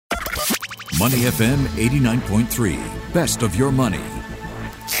Money FM 89.3. Best of your money.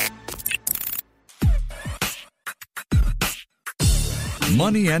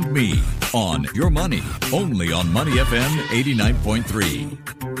 Money and Me on Your Money, only on Money FM 89.3.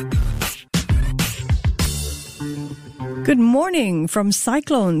 Good morning. From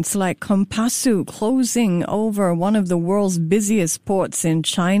cyclones like Kompasu closing over one of the world's busiest ports in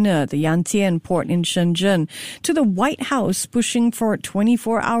China, the Yantian port in Shenzhen, to the White House pushing for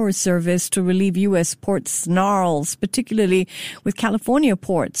 24-hour service to relieve U.S. port snarls, particularly with California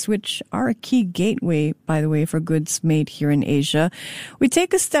ports, which are a key gateway, by the way, for goods made here in Asia. We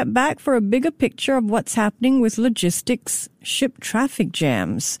take a step back for a bigger picture of what's happening with logistics, ship traffic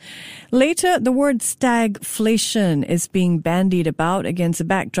jams. Later, the word stagflation is being bandied about against a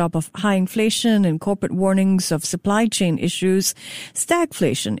backdrop of high inflation and corporate warnings of supply chain issues.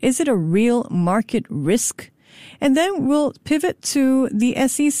 Stagflation, is it a real market risk? And then we'll pivot to the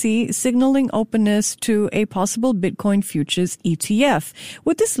SEC signaling openness to a possible Bitcoin futures ETF.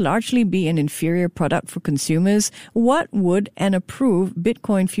 Would this largely be an inferior product for consumers? What would an approved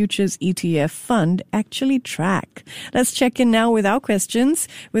Bitcoin futures ETF fund actually track? Let's check in now with our questions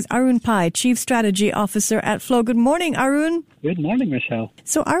with Arun Pai, Chief Strategy Officer at Flow. Good morning, Arun. Good morning, Michelle.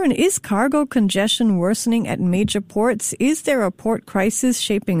 So, Arun, is cargo congestion worsening at major ports? Is there a port crisis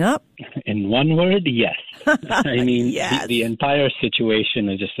shaping up? In one word, yes. I mean, yes. The entire situation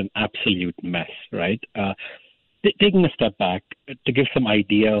is just an absolute mess, right? Taking a step back to give some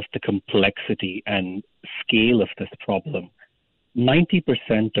idea of the complexity and scale of this problem,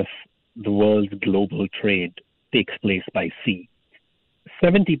 90% of the world's global trade takes place by sea.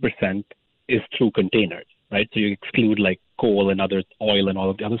 70% is through containers, right? So you exclude like coal and other oil and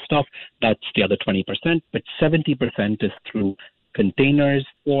all of the other stuff. That's the other 20%. But 70% is through containers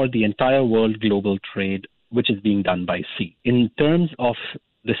for the entire world global trade, which is being done by sea. In terms of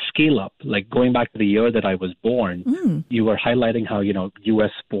the scale up, like going back to the year that I was born, you were highlighting how,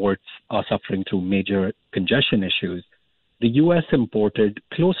 U.S. ports are suffering through major congestion issues. The U.S. imported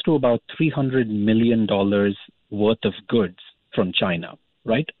close to about $300 million worth of goods from China,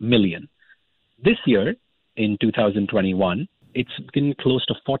 right? Million. This year, in 2021, it's been close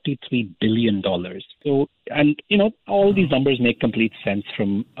to $43 billion. So, all these numbers make complete sense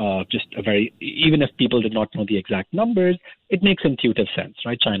from even if people did not know the exact numbers, it makes intuitive sense,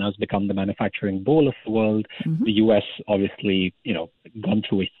 right? China has become the manufacturing bowl of the world. Mm-hmm. The U.S. obviously, gone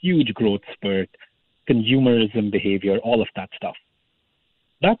through a huge growth spurt, consumerism behavior, all of that stuff.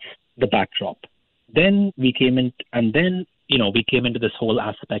 That's the backdrop. Then we came into this whole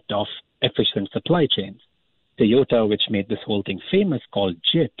aspect of efficient supply chains. Toyota, which made this whole thing famous, called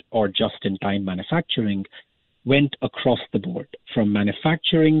JIT, or just-in-time manufacturing, went across the board, from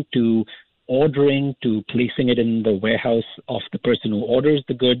manufacturing to ordering to placing it in the warehouse of the person who orders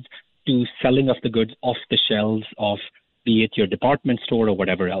the goods to selling of the goods off the shelves of, be it your department store or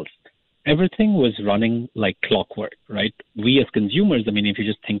whatever else. Everything was running like clockwork, right? We as consumers, if you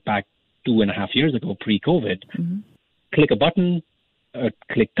just think back 2.5 years ago, pre-COVID, click a button,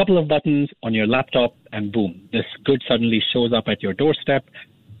 click a couple of buttons on your laptop, and boom, this good suddenly shows up at your doorstep.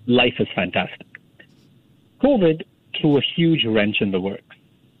 Life is fantastic. COVID threw a huge wrench in the works.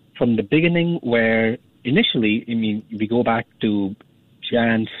 From the beginning, where initially, we go back to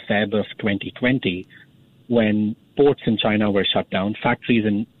Feb of 2020, when ports in China were shut down, factories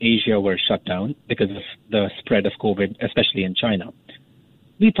in Asia were shut down because of the spread of COVID, especially in China.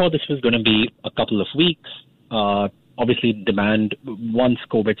 We thought this was going to be a couple of weeks. Obviously, demand, once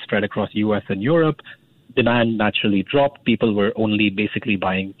COVID spread across US and Europe, demand naturally dropped. People were only basically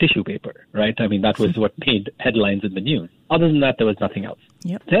buying tissue paper, right? That was what made headlines in the news. Other than that, there was nothing else.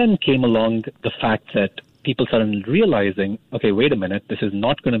 Yep. Then came along the fact that people started realizing, okay, wait a minute, this is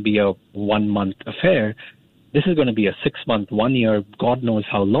not going to be a 1-month affair. This is going to be a 6-month, 1 year, God knows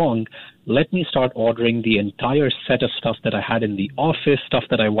how long. Let me start ordering the entire set of stuff that I had in the office, stuff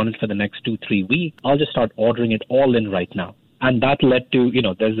that I wanted for the next 2-3 weeks. I'll just start ordering it all in right now. And that led to,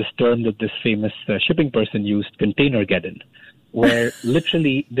 there's this term that this famous shipping person used, Containergeddon, where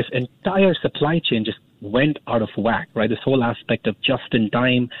literally this entire supply chain just went out of whack, right? This whole aspect of just in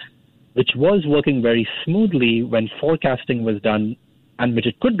time, which was working very smoothly when forecasting was done, and which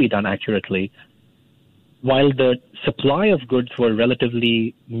it could be done accurately, while the supply of goods were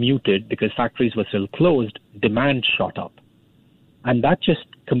relatively muted because factories were still closed, demand shot up. And that just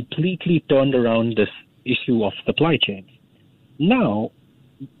completely turned around this issue of supply chains. Now,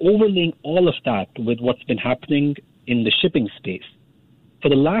 overlaying all of that with what's been happening in the shipping space, for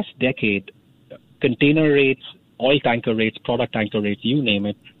the last decade, container rates, oil tanker rates, product tanker rates, you name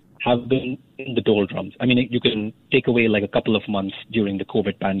it, have been in the doldrums. You can take away like a couple of months during the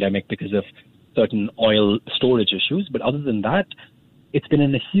COVID pandemic because of certain oil storage issues. But other than that, it's been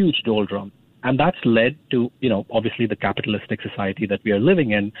in a huge doldrum. And that's led to, obviously the capitalistic society that we are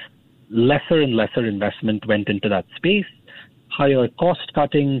living in. Lesser and lesser investment went into that space, higher cost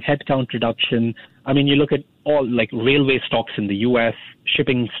cutting, headcount reduction. I mean, you look at all like railway stocks in the US,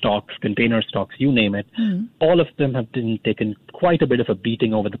 shipping stocks, container stocks, you name it. All of them have been taken quite a bit of a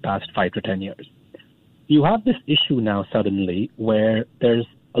beating over the past 5 to 10 years. You have this issue now suddenly where there's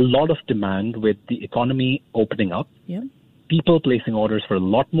a lot of demand with the economy opening up, people placing orders for a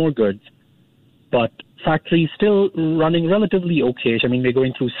lot more goods, but factories still running relatively okay. I mean, we're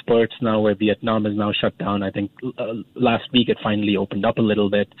going through spurts now where Vietnam is now shut down. I think last week it finally opened up a little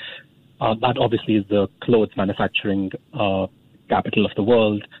bit. That obviously is the clothes manufacturing capital of the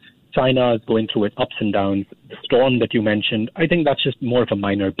world. China is going through its ups and downs. The storm that you mentioned, I think that's just more of a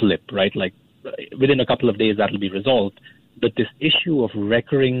minor blip, right? Like within a couple of days that'll be resolved. But this issue of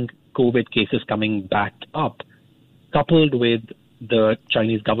recurring COVID cases coming back up, coupled with the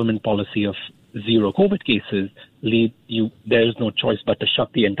Chinese government policy of zero COVID cases, there's no choice but to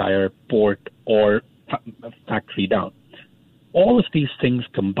shut the entire port or factory down. All of these things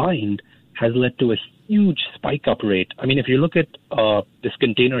combined has led to a huge spike up rate. I mean, if you look at this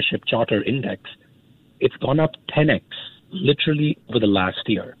container ship charter index, it's gone up 10x literally over the last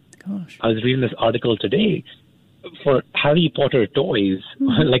year. Gosh. I was reading this article today for Harry Potter toys,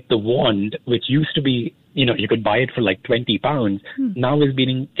 like the wand, which used to be, you could buy it for like £20, now is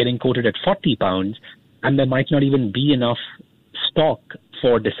getting quoted at £40, and there might not even be enough stock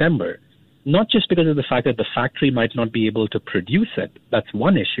for December. Not just because of the fact that the factory might not be able to produce it, that's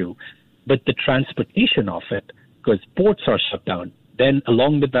one issue, but the transportation of it, because ports are shut down. Then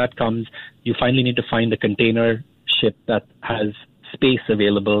along with that comes, you finally need to find a container ship that has space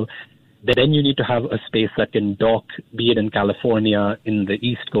available. Then you need to have a space that can dock, be it in California, in the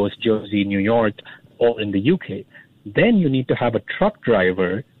East Coast, Jersey, New York, or in the UK. Then you need to have a truck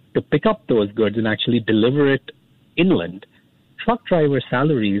driver to pick up those goods and actually deliver it inland. Truck driver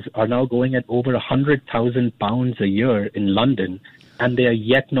salaries are now going at over £100,000 a year in London, and they are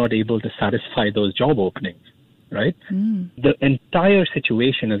yet not able to satisfy those job openings, right? The entire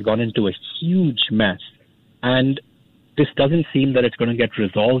situation has gone into a huge mess, and this doesn't seem that it's going to get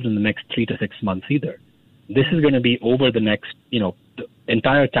resolved in the next 3 to 6 months either. This is going to be over the next, the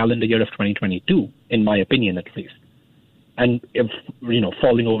entire calendar year of 2022, in my opinion, at least. And,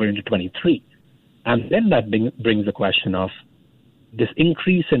 falling over into 23. And then that brings the question of this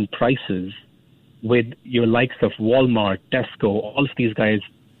increase in prices with your likes of Walmart, Tesco, all of these guys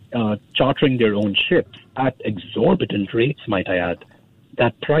chartering their own ships at exorbitant rates, might I add.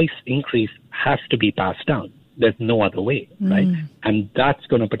 That price increase has to be passed down. There's no other way, right? And that's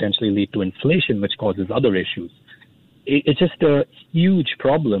going to potentially lead to inflation, which causes other issues. It's just a huge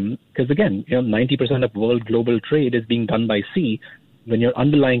problem because, again, 90% of world global trade is being done by sea. When your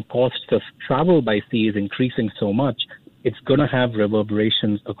underlying costs of travel by sea is increasing so much, it's going to have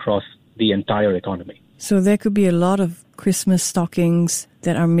reverberations across the entire economy. So there could be a lot of Christmas stockings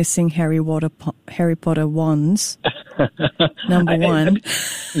that are missing Harry Potter wands. Number one.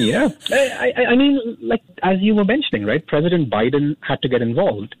 I mean, like as you were mentioning, right? President Biden had to get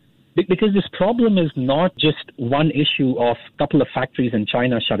involved because this problem is not just one issue of a couple of factories in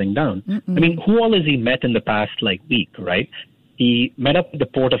China shutting down. I mean, who all has he met in the past week, right? He met up with the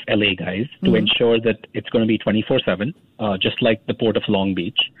Port of LA guys to ensure that it's going to be 24/7, just like the Port of Long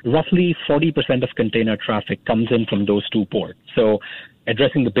Beach. Roughly 40% of container traffic comes in from those two ports. So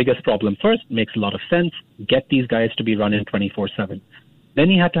addressing the biggest problem first makes a lot of sense. Get these guys to be running 24/7. Then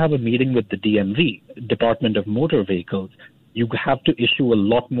he had to have a meeting with the DMV, Department of Motor Vehicles. You have to issue a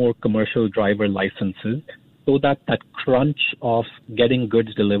lot more commercial driver licenses so that crunch of getting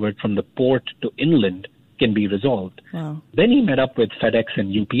goods delivered from the port to inland can be resolved. Wow. Then he met up with FedEx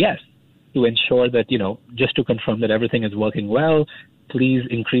and UPS to ensure that, just to confirm that everything is working well, please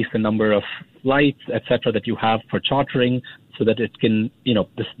increase the number of flights, etc., that you have for chartering so that it can,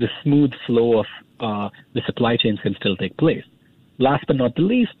 the smooth flow of the supply chains can still take place. Last but not the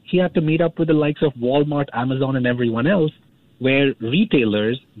least, he had to meet up with the likes of Walmart, Amazon, and everyone else, where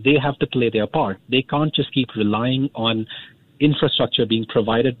retailers, they have to play their part. They can't just keep relying on infrastructure being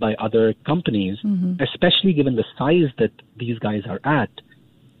provided by other companies, especially given the size that these guys are at.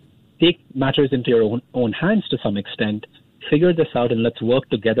 Take matters into your own hands to some extent, figure this out, and let's work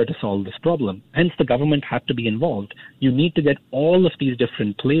together to solve this problem. Hence, the government had to be involved. You need to get all of these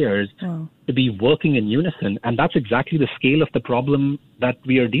different players to be working in unison, and that's exactly the scale of the problem that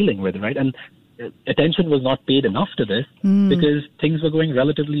we are dealing with, right? And attention was not paid enough to this because things were going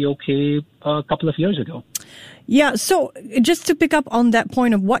relatively okay a couple of years ago. Yeah, so just to pick up on that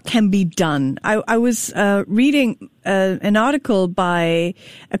point of what can be done, I was reading an article by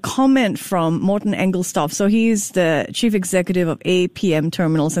a comment from Morten Engelstoff. So he's the chief executive of APM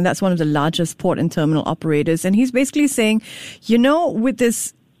Terminals, and that's one of the largest port and terminal operators. And he's basically saying, with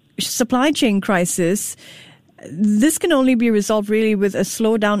this supply chain crisis, this can only be resolved really with a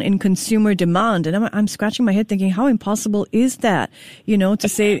slowdown in consumer demand. And I'm scratching my head thinking, how impossible is that? To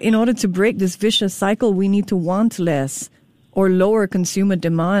say in order to break this vicious cycle, we need to want less or lower consumer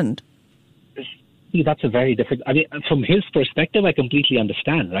demand. See, that's a very difficult. From his perspective, I completely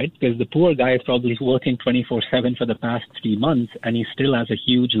understand, right? Because the poor guy is probably working 24/7 for the past 3 months, and he still has a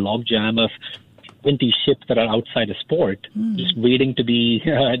huge logjam of 20 ships that are outside his port, just waiting to be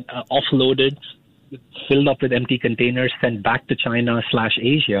offloaded, filled up with empty containers, sent back to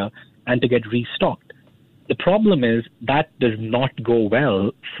China/Asia, and to get restocked. The problem is that does not go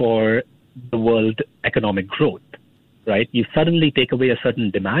well for the world economic growth, right? You suddenly take away a certain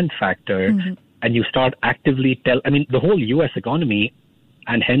demand factor, and you start actively the whole U.S. economy,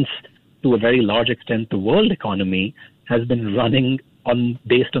 and hence to a very large extent the world economy, has been running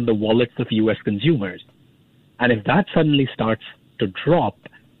based on the wallets of U.S. consumers. And if that suddenly starts to drop,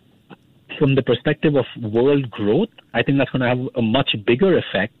 from the perspective of world growth, I think that's going to have a much bigger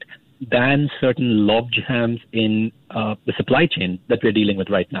effect than certain logjams in the supply chain that we're dealing with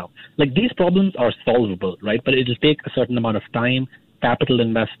right now. Like, these problems are solvable, right? But it'll take a certain amount of time, capital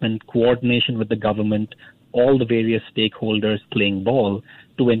investment, coordination with the government, all the various stakeholders playing ball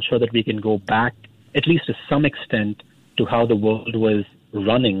to ensure that we can go back, at least to some extent, to how the world was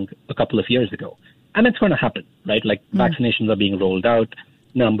running a couple of years ago. And it's going to happen, right? Like, vaccinations are being rolled out,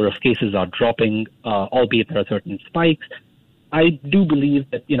 number of cases are dropping, albeit there are certain spikes. I do believe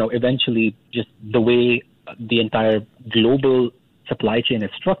that, eventually just the way the entire global supply chain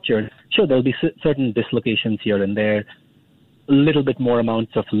is structured, sure, there'll be certain dislocations here and there, a little bit more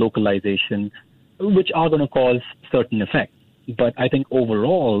amounts of localization, which are going to cause certain effects. But I think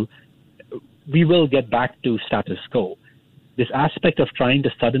overall, we will get back to status quo. This aspect of trying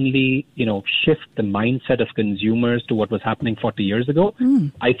to suddenly, shift the mindset of consumers to what was happening 40 years ago,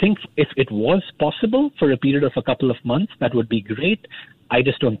 I think if it was possible for a period of a couple of months, that would be great. I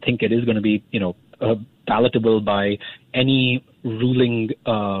just don't think it is going to be, palatable by any ruling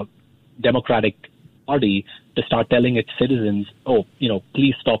democratic party to start telling its citizens,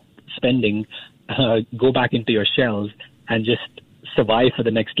 please stop spending, go back into your shells and just survive for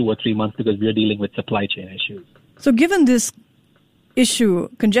the next 2 or 3 months because we're dealing with supply chain issues. So given this issue,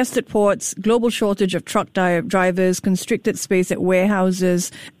 congested ports, global shortage of truck drivers, constricted space at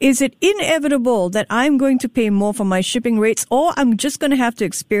warehouses, is it inevitable that I'm going to pay more for my shipping rates, or I'm just going to have to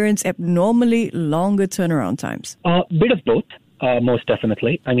experience abnormally longer turnaround times? A bit of both, most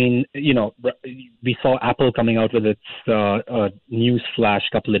definitely. I mean, we saw Apple coming out with its news flash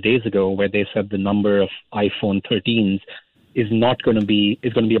a couple of days ago where they said the number of iPhone 13s is going to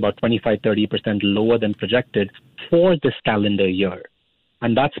be about 25-30% lower than projected for this calendar year.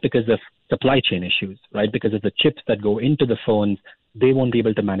 And that's because of supply chain issues, right? Because of the chips that go into the phones, they won't be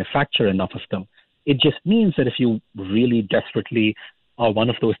able to manufacture enough of them. It just means that if you really desperately are one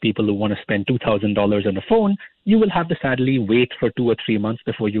of those people who want to spend $2,000 on a phone, you will have to sadly wait for 2 or 3 months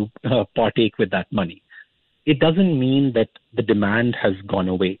before you partake with that money. It doesn't mean that the demand has gone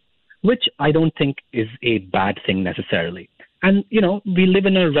away, which I don't think is a bad thing necessarily. And, we live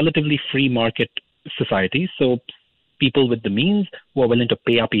in a relatively free market society. So people with the means who are willing to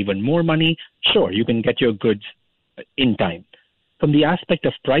pay up even more money, sure, you can get your goods in time. From the aspect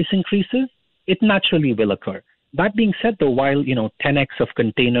of price increases, it naturally will occur. That being said, though, while, 10x of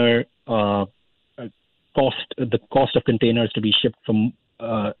container the cost of containers to be shipped from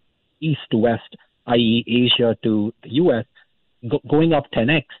east to west, i.e. Asia to the U.S., going up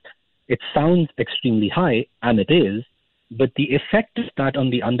 10x, it sounds extremely high, and it is. But the effect of that on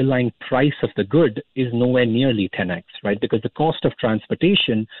the underlying price of the good is nowhere nearly 10x, right? Because the cost of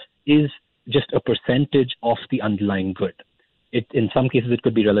transportation is just a percentage of the underlying good. In some cases, it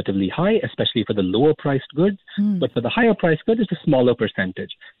could be relatively high, especially for the lower priced goods. But for the higher priced goods, it's a smaller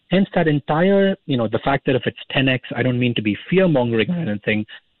percentage. Hence that entire, the fact that if it's 10x, I don't mean to be fear mongering or anything.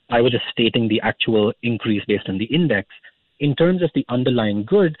 I was just stating the actual increase based on the index. In terms of the underlying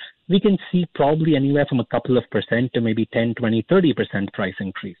good, we can see probably anywhere from a couple of percent to maybe 10, 20, 30% price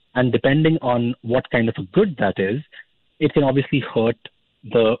increase. And depending on what kind of a good that is, it can obviously hurt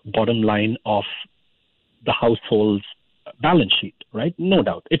the bottom line of the household's balance sheet, right? No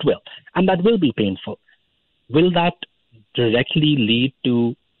doubt, it will. And that will be painful. Will that directly lead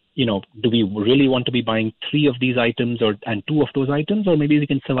to, do we really want to be buying 3 of these items and 2 of those items? Or maybe we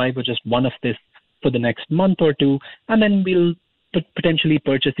can survive with just one of this for the next month or two, and then we'll potentially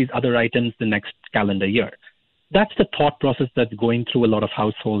purchase these other items the next calendar year. That's the thought process that's going through a lot of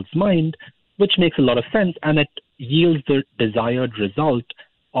households' mind, which makes a lot of sense, and it yields the desired result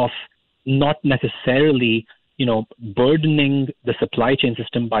of not necessarily, burdening the supply chain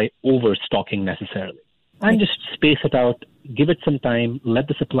system by overstocking necessarily. And just space it out, give it some time, let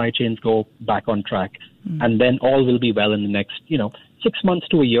the supply chains go back on track, and then all will be well in the next, 6 months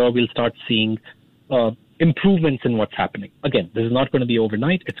to a year. We'll start seeing improvements in what's happening. Again, this is not going to be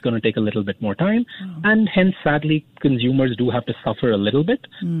overnight. It's going to take a little bit more time. And hence, sadly, consumers do have to suffer a little bit.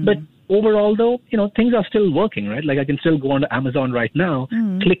 But overall, though, things are still working, right? Like I can still go on to Amazon right now,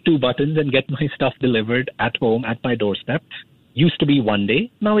 click 2 buttons and get my stuff delivered at home, at my doorstep. Used to be 1 day.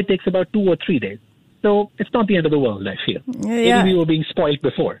 Now it takes about 2 or 3 days. So it's not the end of the world, I feel. Yeah. Maybe we were being spoiled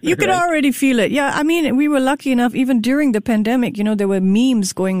before. You could already feel it. Yeah, I mean, we were lucky enough, even during the pandemic, there were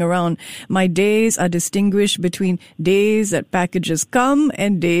memes going around. My days are distinguished between days that packages come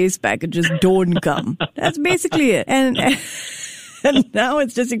and days packages don't come. That's basically it. And now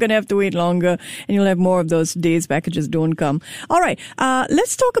it's just you're going to have to wait longer and you'll have more of those days packages don't come. All right.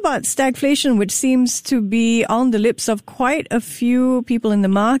 Let's talk about stagflation, which seems to be on the lips of quite a few people in the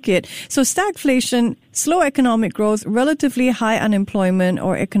market. So stagflation, slow economic growth, relatively high unemployment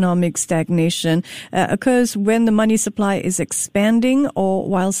or economic stagnation occurs when the money supply is expanding or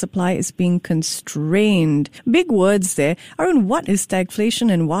while supply is being constrained. Big words there. Arun, what is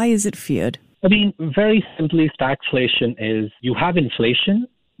stagflation and why is it feared? I mean, very simply, stagflation is you have inflation,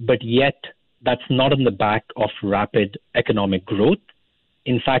 but yet that's not on the back of rapid economic growth.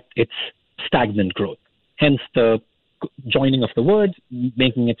 In fact, it's stagnant growth. Hence the joining of the words,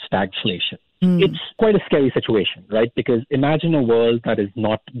 making it stagflation. It's quite a scary situation, right? Because imagine a world that is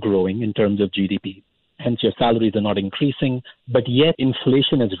not growing in terms of GDP. Hence, your salaries are not increasing, but yet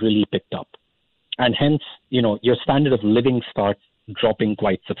inflation has really picked up. And hence, your standard of living starts dropping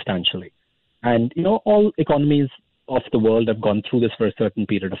quite substantially. And, all economies of the world have gone through this for a certain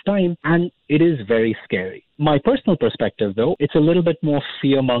period of time, and it is very scary. My personal perspective, though, it's a little bit more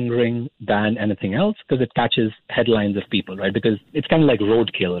fear-mongering than anything else because it catches headlines of people, right? Because it's kind of like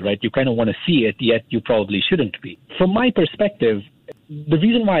roadkill, right? You kind of want to see it, yet you probably shouldn't be. From my perspective, the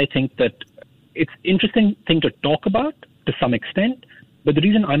reason why I think that it's an interesting thing to talk about to some extent, but the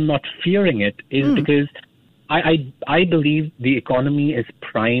reason I'm not fearing it is because I believe the economy is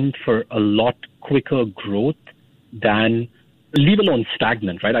primed for a lot quicker growth than, leave alone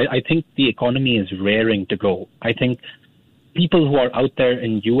stagnant, right? I think the economy is raring to go. I think people who are out there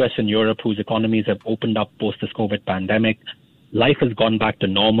in US and Europe whose economies have opened up post this COVID pandemic, life has gone back to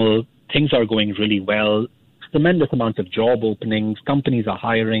normal. Things are going really well. Tremendous amounts of job openings. Companies are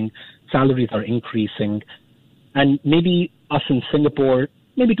hiring. Salaries are increasing. And maybe us in Singapore,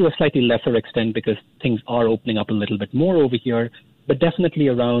 maybe to a slightly lesser extent because things are opening up a little bit more over here, but definitely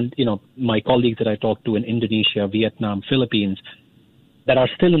around, my colleagues that I talk to in Indonesia, Vietnam, Philippines, that are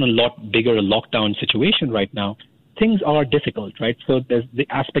still in a lot bigger lockdown situation right now, things are difficult, right? So there's the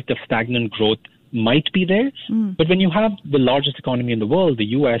aspect of stagnant growth might be there, but when you have the largest economy in the world, the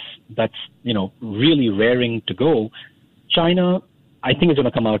US, that's, really raring to go, China, I think is going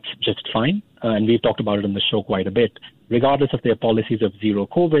to come out just fine. And we've talked about it on the show quite a bit. Regardless of their policies of zero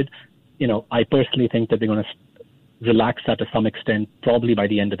COVID, I personally think that they're going to relax that to some extent, probably by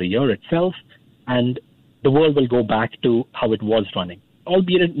the end of the year itself. And the world will go back to how it was running,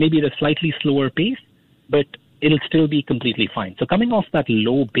 albeit maybe at a slightly slower pace, but it'll still be completely fine. So coming off that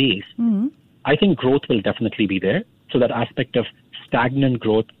low base, I think growth will definitely be there. So that aspect of stagnant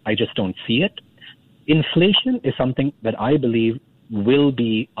growth, I just don't see it. Inflation is something that I believe will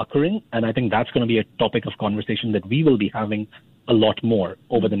be occurring, and I think that's going to be a topic of conversation that we will be having a lot more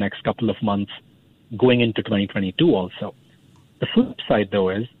over the next couple of months going into 2022 also. The flip side, though,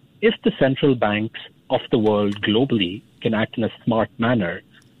 is if the central banks of the world globally can act in a smart manner,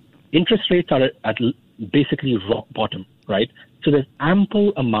 interest rates are at basically rock bottom, right? So there's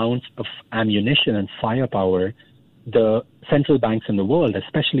ample amounts of ammunition and firepower the central banks in the world,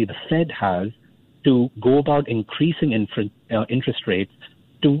 especially the Fed, has to go about increasing interest rates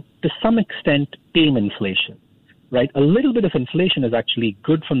to some extent tame inflation, right? A little bit of inflation is actually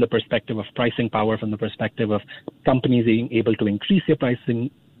good from the perspective of pricing power, from the perspective of companies being able to increase their pricing,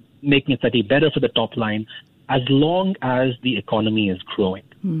 making it slightly better for the top line, as long as the economy is growing.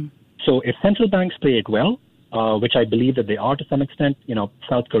 So if central banks play it well, which I believe that they are to some extent,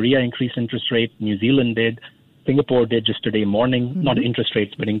 South Korea increased interest rates, New Zealand did, Singapore did just today morning, not interest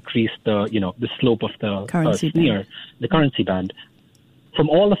rates, but increased the slope of the sneer, the currency band. From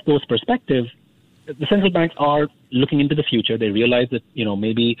all of those perspectives, the central banks are looking into the future. They realize that,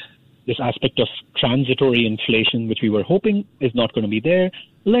 maybe this aspect of transitory inflation, which we were hoping is not going to be there.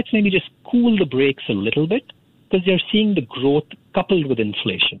 Let's maybe just cool the brakes a little bit because you're seeing the growth coupled with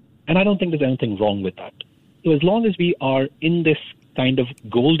inflation. And I don't think there's anything wrong with that. So as long as we are in this kind of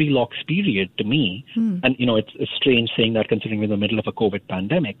Goldilocks period, to me, and it's strange saying that considering we're in the middle of a COVID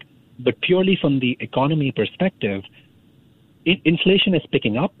pandemic, but purely from the economy perspective, inflation is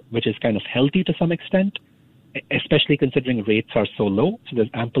picking up, which is kind of healthy to some extent, especially considering rates are so low. So there's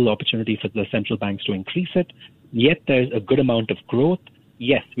ample opportunity for the central banks to increase it. Yet there's a good amount of growth.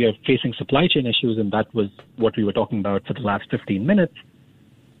 Yes, we are facing supply chain issues, and that was what we were talking about for the last 15 minutes.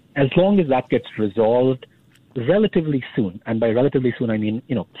 As long as that gets resolved relatively soon, and by relatively soon I mean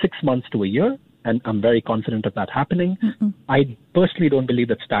 6 months to a year, and I'm very confident of that happening. I personally don't believe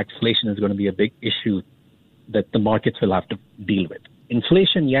that stagflation is going to be a big issue that the markets will have to deal with.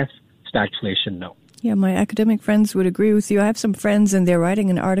 Inflation, yes. Stagflation, no. Yeah, my academic friends would agree with you. I have some friends and they're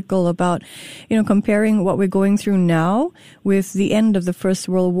writing an article about, comparing what we're going through now with the end of the First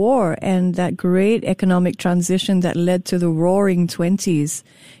World War and that great economic transition that led to the roaring 20s,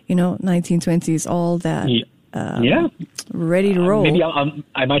 1920s, all that. Ready to roll. Maybe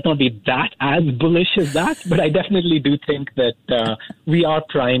I might not be that as bullish as that, but I definitely do think that we are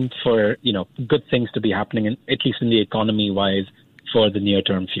primed for, good things to be happening, at least in the economy-wise, for the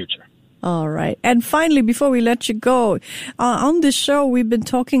near-term future. All right. And finally, before we let you go, on this show, we've been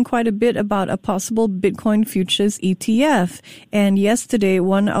talking quite a bit about a possible Bitcoin futures ETF. And yesterday,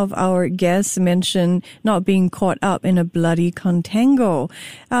 one of our guests mentioned not being caught up in a bloody contango.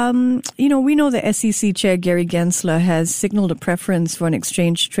 We know the SEC Chair Gary Gensler has signaled a preference for an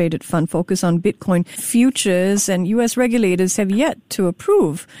exchange-traded fund focused on Bitcoin futures, and U.S. regulators have yet to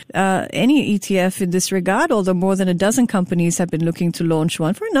approve any ETF in this regard, although more than a dozen companies have been looking to launch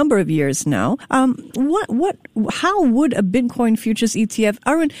one for a number of years now. How would a Bitcoin futures ETF,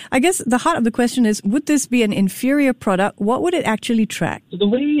 Arun, I guess the heart of the question is, would this be an inferior product? What would it actually track? The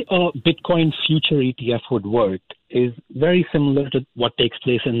way a Bitcoin future ETF would work is very similar to what takes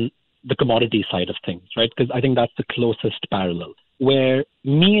place in the commodity side of things, right? Because I think that's the closest parallel. Where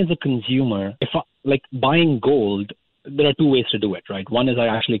me as a consumer, if buying gold, there are two ways to do it, right? One is I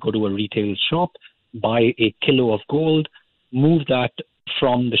actually go to a retail shop, buy a kilo of gold, move that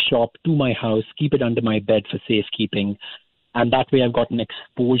from the shop to my house, keep it under my bed for safekeeping, and that way I've got an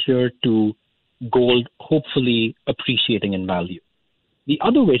exposure to gold hopefully appreciating in value. The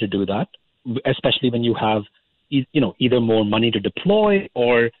other way to do that, especially when you have either more money to deploy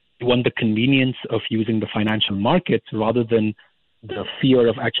or you want the convenience of using the financial markets rather than the fear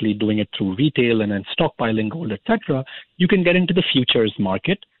of actually doing it through retail and then stockpiling gold, etc., you can get into the futures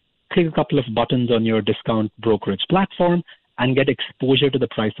market, click a couple of buttons on your discount brokerage platform, and get exposure to the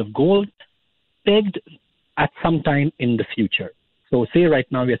price of gold pegged at some time in the future. So say right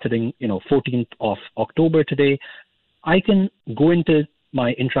now we are sitting, 14th of October today. I can go into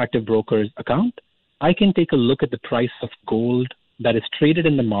my Interactive Brokers account. I can take a look at the price of gold that is traded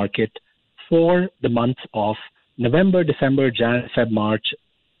in the market for the months of November, December, Jan, Feb, March,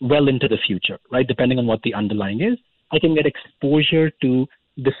 well into the future, right? Depending on what the underlying is, I can get exposure to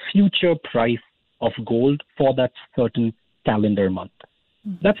the future price of gold for that certain calendar month.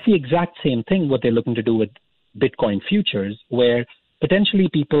 That's the exact same thing what they're looking to do with Bitcoin futures, where potentially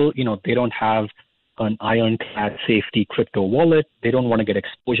people, they don't have an ironclad safety crypto wallet. They don't want to get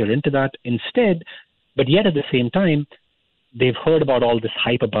exposure into that. Instead, but yet at the same time, they've heard about all this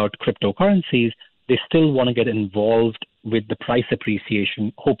hype about cryptocurrencies. They still want to get involved with the price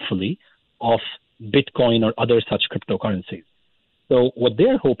appreciation, hopefully, of Bitcoin or other such cryptocurrencies. So what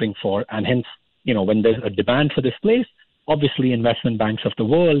they're hoping for, and hence, when there's a demand for this place, obviously investment banks of the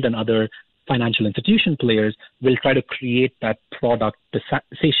world and other financial institution players will try to create that product to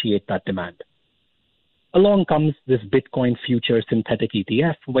satiate that demand. Along comes this Bitcoin future synthetic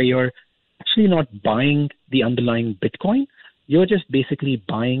ETF where you're actually not buying the underlying Bitcoin. You're just basically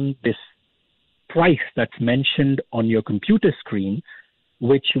buying this price that's mentioned on your computer screen,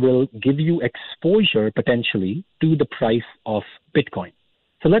 which will give you exposure potentially to the price of Bitcoin.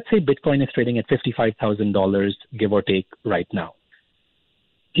 So let's say Bitcoin is trading at $55,000, give or take, right now.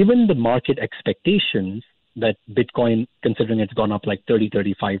 Given the market expectations that Bitcoin, considering it's gone up like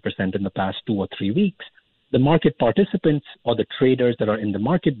 30-35% in the past 2 or 3 weeks, the market participants or the traders that are in the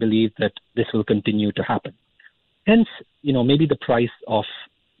market believe that this will continue to happen. Hence, maybe the price of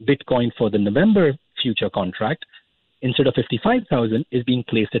Bitcoin for the November future contract, instead of 55,000, is being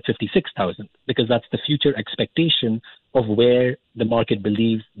placed at 56,000 because that's the future expectation of where the market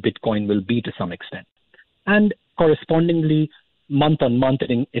believes Bitcoin will be to some extent. And correspondingly, month on month,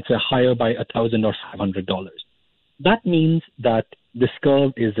 it's a higher by $1,000 or $500. That means that this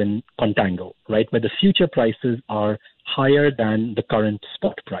curve is in contango, right? Where the future prices are higher than the current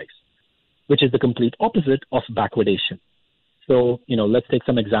spot price, which is the complete opposite of backwardation. So, let's take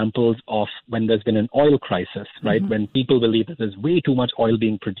some examples of when there's been an oil crisis, right? When people believe that there's way too much oil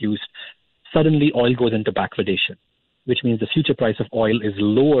being produced, suddenly oil goes into backwardation, which means the future price of oil is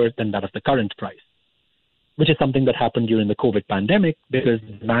lower than that of the current price, which is something that happened during the COVID pandemic because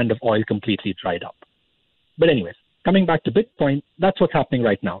the demand of oil completely dried up. But anyways, coming back to Bitcoin, that's what's happening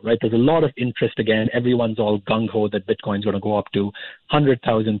right now, right? There's a lot of interest again. Everyone's all gung-ho that Bitcoin's going to go up to $100,000,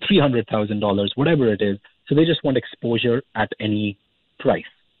 $300,000, whatever it is. So they just want exposure at any price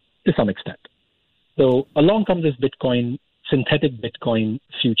to some extent. So along comes this Bitcoin, synthetic Bitcoin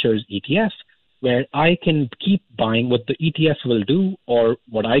futures ETF, where I can keep buying. What the ETF will do, or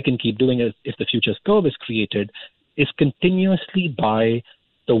what I can keep doing is, if the futures curve is created, is continuously buy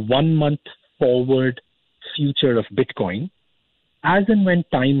the 1 month forward future of Bitcoin, as and when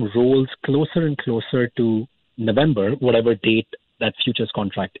time rolls closer and closer to November, whatever date that futures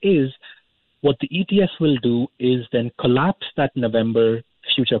contract is, what the ETF will do is then collapse that November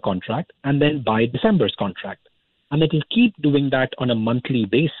future contract and then buy December's contract. And it will keep doing that on a monthly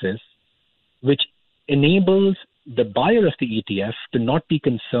basis, which enables the buyer of the ETF to not be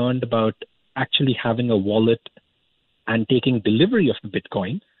concerned about actually having a wallet and taking delivery of the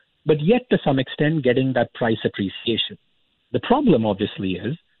Bitcoin, but yet to some extent getting that price appreciation. The problem obviously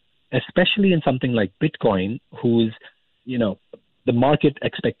is, especially in something like Bitcoin, whose, the market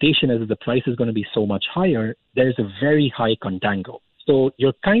expectation is that the price is going to be so much higher, there's a very high contango. So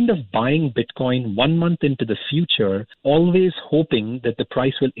you're kind of buying Bitcoin 1 month into the future, always hoping that the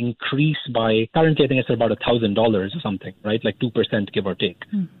price will increase by, currently I think it's about $1,000 or something, right? Like 2% give or take.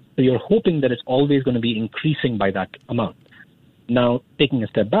 So you're hoping that it's always going to be increasing by that amount. Now, taking a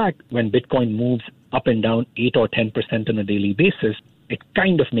step back, when Bitcoin moves up and down 8 or 10% on a daily basis, it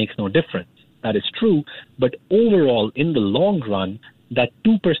kind of makes no difference. That is true. But overall, in the long run, that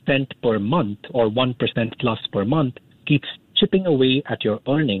 2% per month or 1% plus per month keeps chipping away at your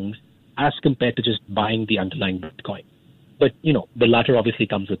earnings as compared to just buying the underlying Bitcoin. But, the latter obviously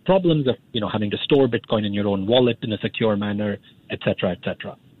comes with problems of, having to store Bitcoin in your own wallet in a secure manner, et cetera, et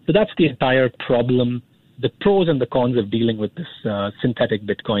cetera. So that's the entire problem, the pros and the cons of dealing with this synthetic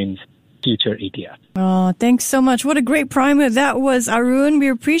Bitcoins future ETF. Oh, thanks so much. What a great primer that was, Arun. We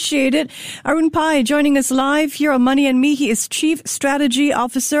appreciate it. Arun Pai joining us live here on Money and Me. He is Chief Strategy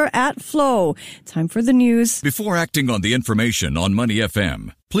Officer at Flow. Time for the news. Before acting on the information on Money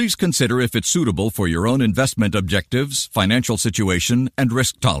FM, please consider if it's suitable for your own investment objectives, financial situation, and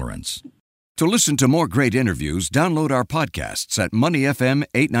risk tolerance. To listen to more great interviews, download our podcasts at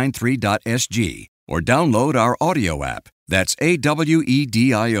moneyfm893.sg or download our audio app. That's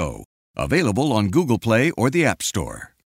AWEDIO. Available on Google Play or the App Store.